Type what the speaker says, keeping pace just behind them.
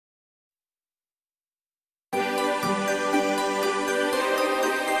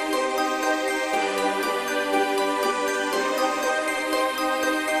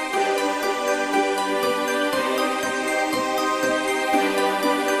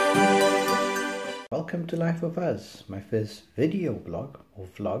welcome to Life of Us, my first video blog or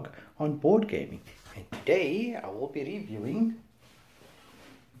vlog on board gaming. And today I will be reviewing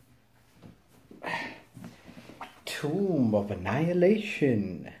Tomb of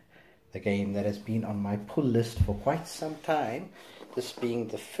Annihilation, the game that has been on my pull list for quite some time, this being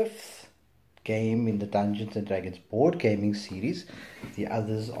the fifth game in the Dungeons and Dragons board gaming series. The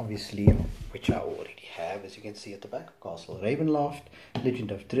others obviously, which I already have, as you can see at the back: Castle Ravenloft,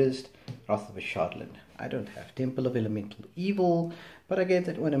 Legend of Drizzt, Wrath of Ashardland. I don't have Temple of Elemental Evil, but I gave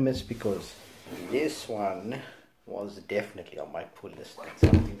that one a miss because this one was definitely on my pull list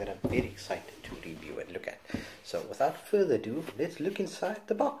and something that I'm very excited to review and look at. So without further ado, let's look inside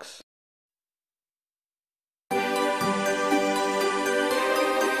the box.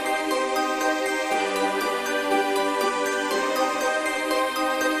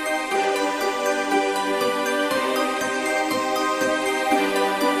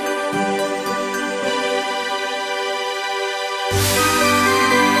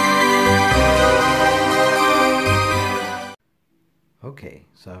 Okay,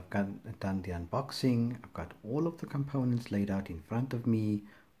 so I've done the unboxing. I've got all of the components laid out in front of me,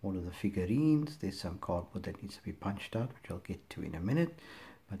 all of the figurines. There's some cardboard that needs to be punched out, which I'll get to in a minute.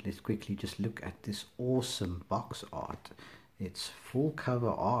 But let's quickly just look at this awesome box art. It's full cover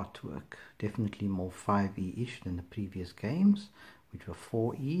artwork, definitely more 5e-ish than the previous games, which were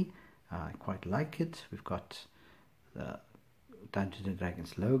 4e. I quite like it. We've got the Dungeons and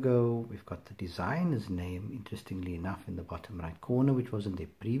Dragons logo. We've got the designer's name, interestingly enough, in the bottom right corner, which wasn't there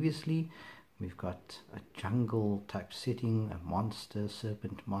previously. We've got a jungle type setting, a monster,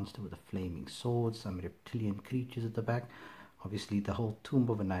 serpent monster with a flaming sword, some reptilian creatures at the back. Obviously the whole Tomb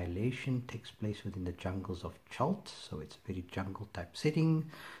of Annihilation takes place within the jungles of Chult, so it's a very jungle type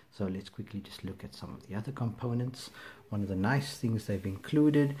setting. So let's quickly just look at some of the other components. One of the nice things they've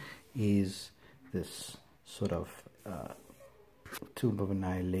included is this sort of Tomb of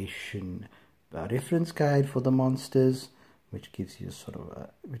Annihilation reference guide for the monsters, which gives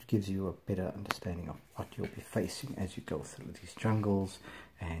you a better understanding of what you'll be facing as you go through these jungles,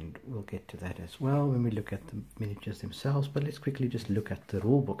 and we'll get to that as well when we look at the miniatures themselves. But let's quickly just look at the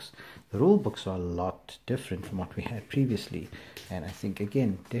rule books. The rule books are a lot different from what we had previously, and I think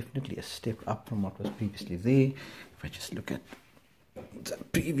again definitely a step up from what was previously there. If I just look at the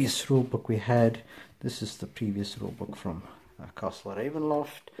previous rule book we had, this is the previous rule book from Castle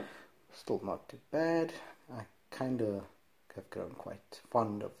Ravenloft. Still not too bad. I kind of have grown quite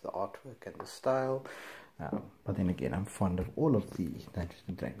fond of the artwork and the style, but then again I'm fond of all of the Dungeons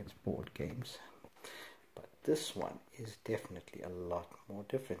and Dragons board games. But this one is definitely a lot more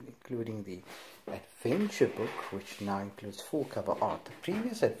different, including the adventure book, which now includes full cover art. The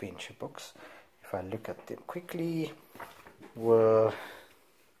previous adventure books, if I look at them quickly, were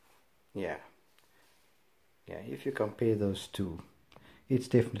if you compare those two, it's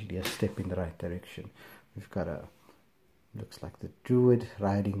definitely a step in the right direction. We've got looks like the druid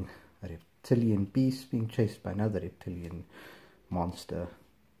riding a reptilian beast being chased by another reptilian monster.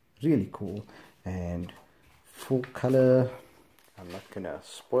 Really cool and full color. I'm not gonna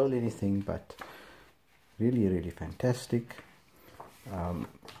spoil anything, but really fantastic.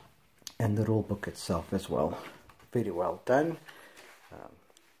 And the rule book itself as well, very well done.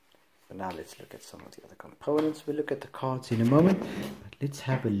 Now let's look at some of the other components. We'll look at the cards in a moment, but let's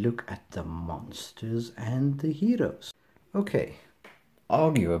have a look at the monsters and the heroes. Okay,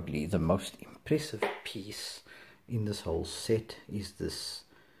 arguably the most impressive piece in this whole set is this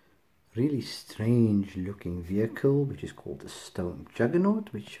really strange looking vehicle, which is called the Stone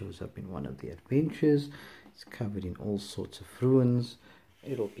Juggernaut, which shows up in one of the adventures. It's covered in all sorts of ruins.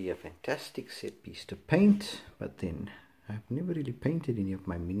 It'll be a fantastic set piece to paint, but then I've never really painted any of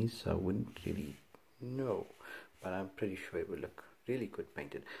my minis, so I wouldn't really know, but I'm pretty sure it will look really good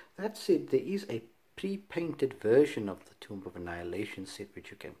painted. That said, there is a pre-painted version of the Tomb of Annihilation set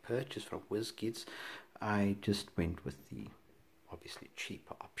which you can purchase from WizKids. I just went with the obviously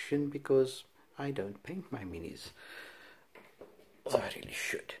cheaper option because I don't paint my minis, so I really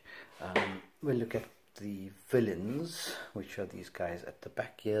should. We'll look at the villains, which are these guys at the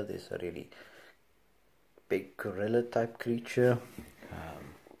back here. There's a really big gorilla type creature.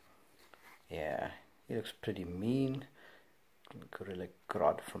 Yeah, he looks pretty mean. Gorilla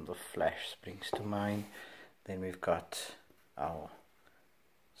Grodd from the Flash springs to mind. Then we've got our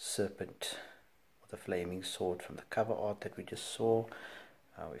serpent with a flaming sword from the cover art that we just saw.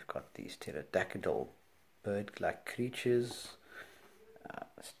 We've got these pterodactyl bird-like creatures.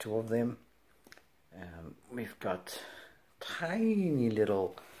 There's two of them. We've got tiny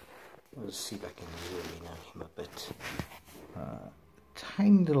little, let's see if I can really know him a bit.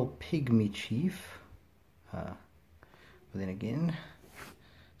 Tiny little pygmy chief But then again,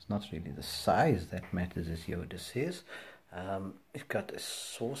 it's not really the size that matters, as Yoda says. We've got a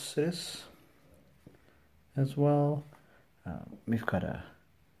sorceress as well. We've got a...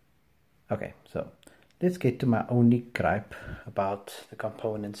 Okay, so let's get to my only gripe about the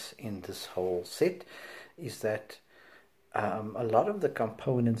components in this whole set, is that a lot of the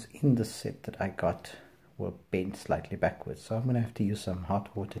components in the set that I got were bent slightly backwards. So I'm going to have to use some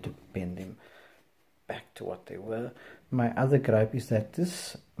hot water to bend them back to what they were. My other gripe is that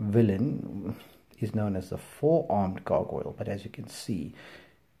this villain is known as the four-armed gargoyle, but as you can see,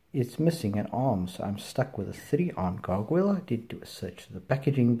 it's missing an arm, so I'm stuck with a three-armed gargoyle. I did do a search of the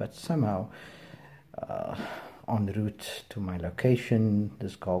packaging, but somehow en route to my location,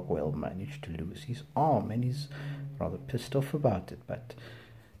 this gargoyle managed to lose his arm, and he's rather pissed off about it. But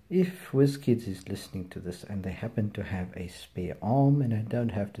if WizKids is listening to this and they happen to have a spare arm and I don't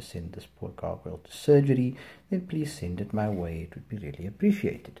have to send this poor gargoyle to surgery, then please send it my way. It would be really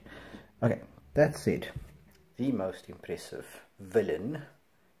appreciated. Okay, that said, the most impressive villain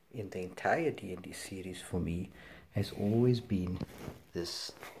in the entire D&D series for me has always been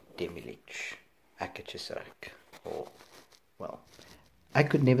this Demilich, Akachisarak, or, well, I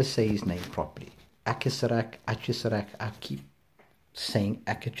could never say his name properly. Akachisarak, Achisarak, I keep saying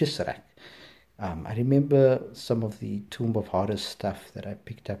Akachisarak. I remember some of the Tomb of Horrors stuff that I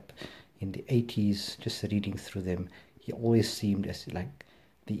picked up in the 80s, just reading through them. He always seemed as like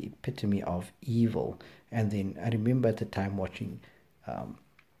the epitome of evil. And then I remember at the time watching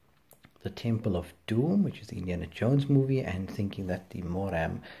the Temple of Doom, which is the Indiana Jones movie, and thinking that the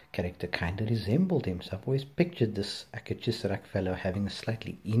Moram character kind of resembled him. So I've always pictured this Akachisarak fellow having a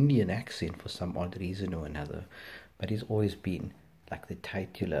slightly Indian accent for some odd reason or another. But he's always been like the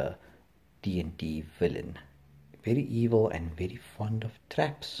titular D&D villain. Very evil and very fond of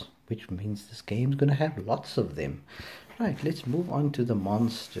traps, which means this game's going to have lots of them. Right, let's move on to the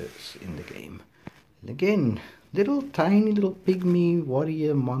monsters in the game. And again, little tiny little pygmy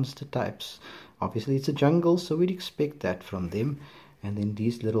warrior monster types. Obviously it's a jungle, so we'd expect that from them. And then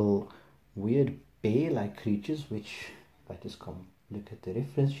these little weird bear-like creatures, which, if I just come look at the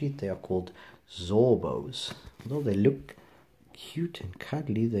reference sheet, they are called Zorbos. Although they look cute and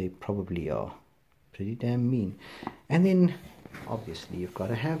cuddly, they probably are pretty damn mean. And then obviously you've got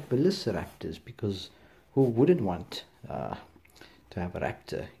to have Velociraptors, because who wouldn't want to have a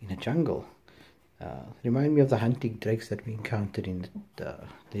raptor in a jungle? Remind me of the hunting drakes that we encountered in the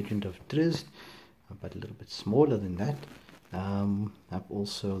Legend of Drizzt, but a little bit smaller than that.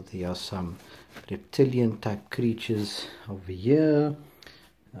 Also, there are some reptilian type creatures over here.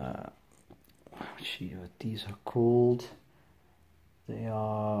 Let's see what these are called. They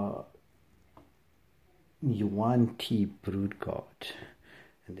are Yuan-Ti Broodguard.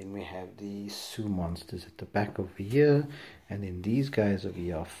 And then we have these Sioux monsters at the back over here. And then these guys over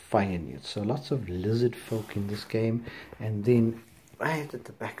here are fire newts. So lots of lizard folk in this game. And then right at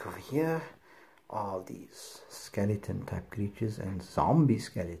the back over here are these skeleton type creatures and zombie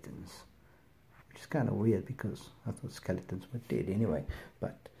skeletons. Which is kind of weird because I thought skeletons were dead anyway.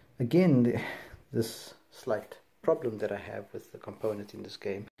 But again, this slight problem that I have with the component in this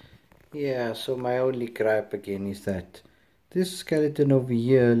game. Yeah, so my only gripe again is that this skeleton over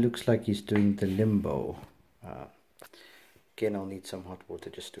here looks like he's doing the limbo. Again, I'll need some hot water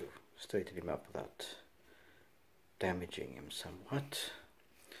just to straighten him up without damaging him somewhat.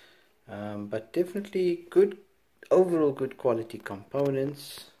 But definitely good, overall good quality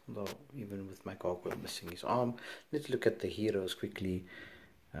components, though even with my gargoyle missing his arm. Let's look at the heroes quickly.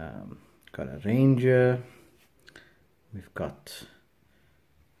 Got a ranger. We've got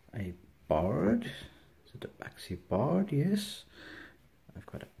a bard. Is it a Baxi bard? Yes. I've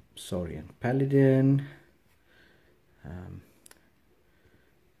got a Saurian paladin.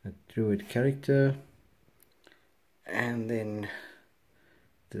 A druid character. And then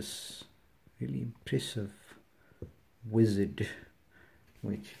this really impressive wizard,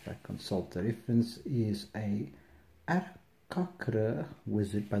 which, if I consult the reference, is a Arakakra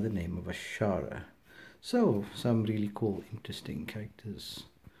wizard by the name of Ashara. So, some really cool, interesting characters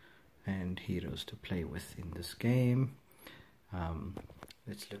and heroes to play with in this game.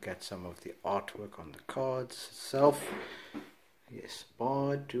 Let's look at some of the artwork on the cards itself. Yes,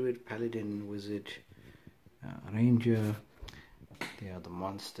 bard, druid, paladin, wizard, ranger. They are the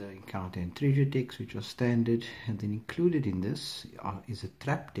monster, encounter and treasure decks, which are standard. And then included in this is a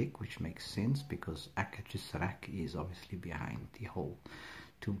trap deck, which makes sense because Akachisarak is obviously behind the whole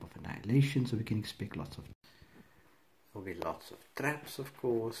Tomb of Annihilation, so we can expect lots of... There'll be lots of traps, of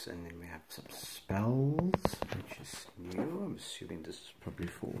course, and then we have some spells, which is new. I'm assuming this is probably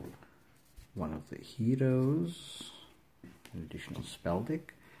for one of the heroes, an additional spell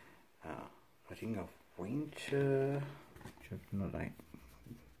deck, a Ring of Winter,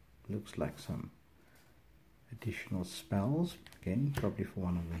 looks like some additional spells, again probably for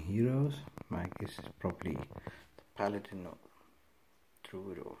one of the heroes. My guess is probably the Paladin or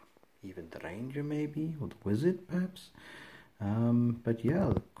Druid or even the Ranger maybe, or the Wizard perhaps. But yeah,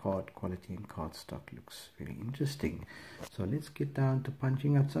 the card quality and card stock looks very interesting. So let's get down to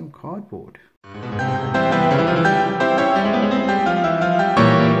punching out some cardboard.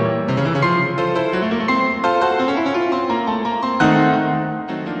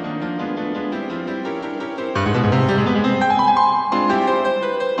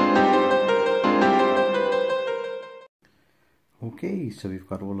 Okay, so we've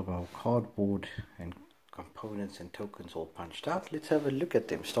got all of our cardboard and components and tokens all punched out. Let's have a look at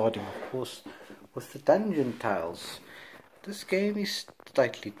them, starting of course with the dungeon tiles. This game is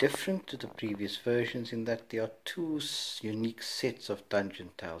slightly different to the previous versions in that there are two unique sets of dungeon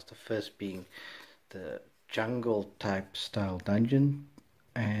tiles. The first being the jungle type style dungeon,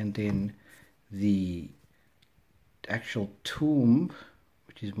 and then the actual tomb,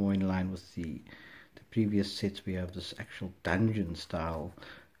 which is more in line with the previous sets. We have this actual dungeon style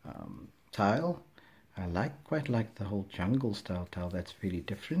tile. I quite like the whole jungle style tile. That's very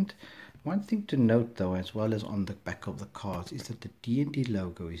different. One thing to note though, as well as on the back of the cards, is that the D&D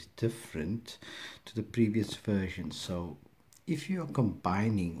logo is different to the previous version. So if you are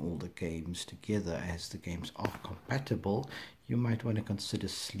combining all the games together, as the games are compatible, you might want to consider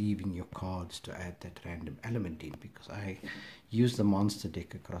sleeving your cards to add that random element in, because I use the monster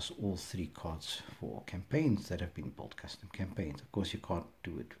deck across all three cards for campaigns that have been built, custom campaigns. Of course you can't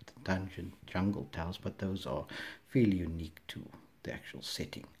do it with the dungeon jungle tiles, but those are fairly unique to the actual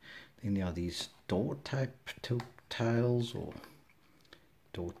setting. Then there are these door type tiles, or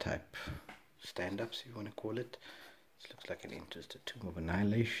door type stand-ups if you want to call it. This looks like an interesting Tomb of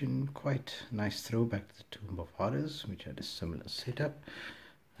Annihilation. Quite a nice throwback to the Tomb of Horrors, which had a similar setup.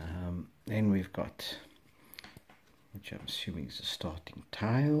 Then we've got, which I'm assuming is the starting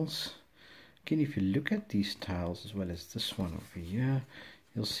tiles. Again, if you look at these tiles as well as this one over here,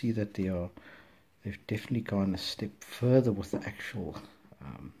 you'll see that they've definitely gone a step further with the actual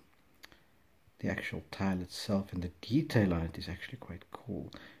tile itself, and the detail on it is actually quite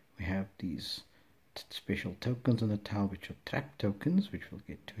cool. We have these special tokens on the tile, which are trap tokens, which we'll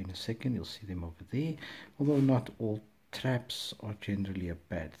get to in a second. You'll see them over there, although not all traps are generally a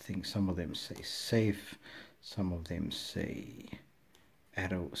bad thing. Some of them say safe, some of them say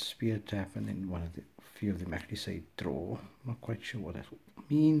arrow spear trap, and then a few of them actually say draw. I'm not quite sure what that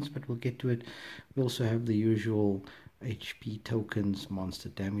means, but we'll get to it. We also have the usual HP tokens, monster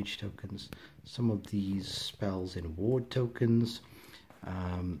damage tokens, some of these spells and ward tokens.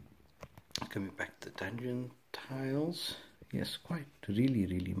 Coming back to the dungeon tiles, yes, quite really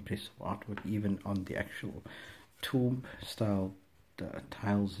impressive artwork even on the actual tomb style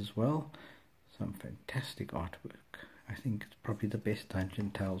tiles as well. Some fantastic artwork. I think it's probably the best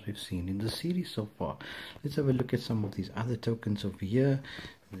dungeon tiles we've seen in the series so far. Let's have a look at some of these other tokens over here.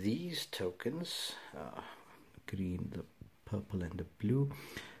 These tokens, green, the purple and the blue,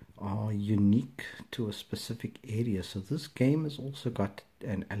 are unique to a specific area. So this game has also got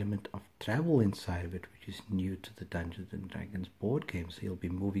an element of travel inside of it, which is new to the Dungeons and Dragons board game. So you'll be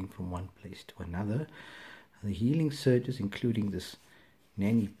moving from one place to another. The healing surges, including this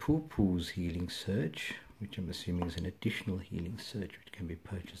Nanny Poo Poo's healing surge, which I'm assuming is an additional healing surge which can be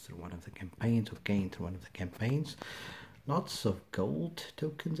purchased through one of the campaigns or gained through one of the campaigns. Lots of gold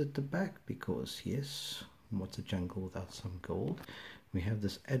tokens at the back, because yes, what's a jungle without some gold? We have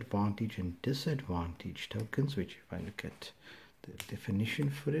this advantage and disadvantage tokens, which if I look at the definition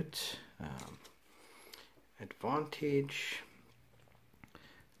for it, advantage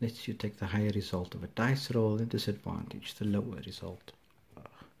lets you take the higher result of a dice roll, and disadvantage the lower result,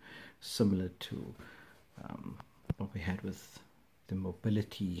 similar to what we had with the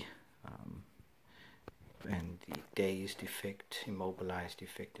mobility and the dazed effect, immobilized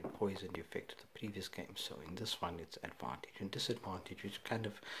effect and poisoned effect of the previous game. So in this one it's advantage and disadvantage, which kind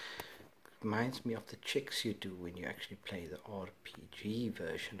of reminds me of the checks you do when you actually play the RPG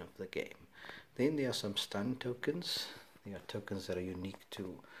version of the game. Then there are some stun tokens. There are tokens that are unique to,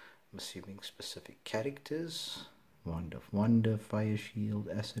 I'm assuming, specific characters. Wand of Wonder, Fire Shield,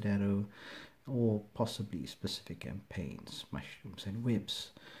 Acid Arrow, or possibly specific campaigns, Mushrooms and Webs.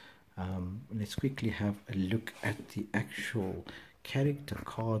 Let's quickly have a look at the actual character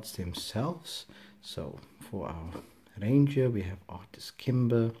cards themselves. So for our Ranger, we have Artist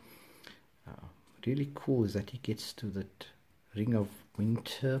Kimber. Really cool is that he gets to that Ring of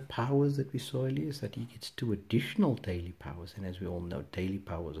Winter powers that we saw earlier is that he gets 2 additional daily powers, and as we all know, daily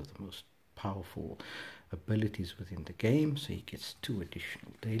powers are the most powerful abilities within the game, so he gets 2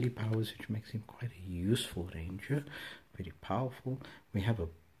 additional daily powers, which makes him quite a useful ranger, very powerful. We have a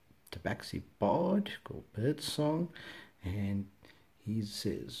Tabaxi Bard called Birdsong, and he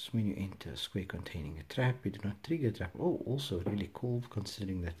says when you enter a square containing a trap, you do not trigger a trap. Oh, also really cool,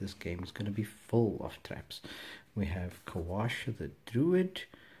 considering that this game is going to be full of traps. We have Kawasha the Druid.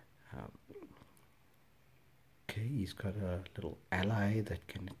 Okay, he's got a little ally that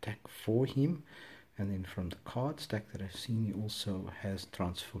can attack for him. And then from the card stack that I've seen, he also has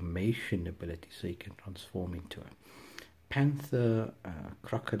transformation ability, so he can transform into a panther, a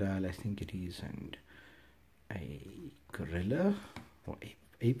crocodile, I think it is, and a gorilla or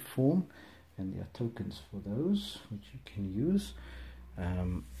ape form. And there are tokens for those which you can use.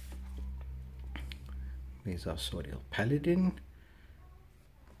 There's our Sorial Paladin,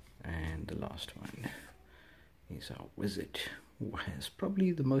 and the last one is our Wizard, who has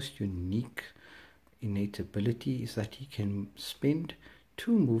probably the most unique innate ability, is that he can spend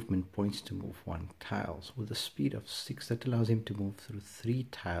 2 movement points to move 1 tile with a speed of 6. That allows him to move through 3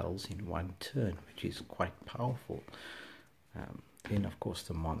 tiles in 1 turn, which is quite powerful. Then of course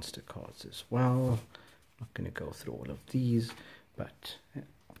the monster cards as well. I'm not going to go through all of these, but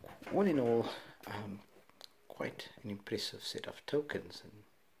all in all, quite an impressive set of tokens, and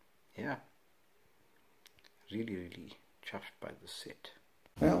yeah, really chuffed by the set.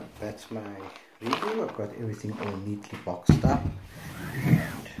 Well, that's my review. I've got everything all neatly boxed up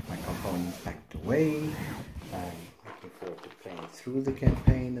and my components packed away. I'm looking forward to playing through the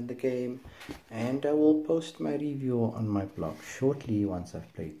campaign and the game, and I will post my review on my blog shortly once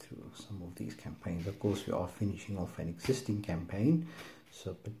I've played through some of these campaigns. Of course, we are finishing off an existing campaign,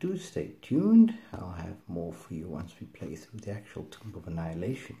 but do stay tuned. I'll have more for you once we play through the actual Tomb of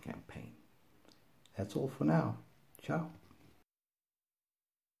Annihilation campaign. That's all for now. Ciao.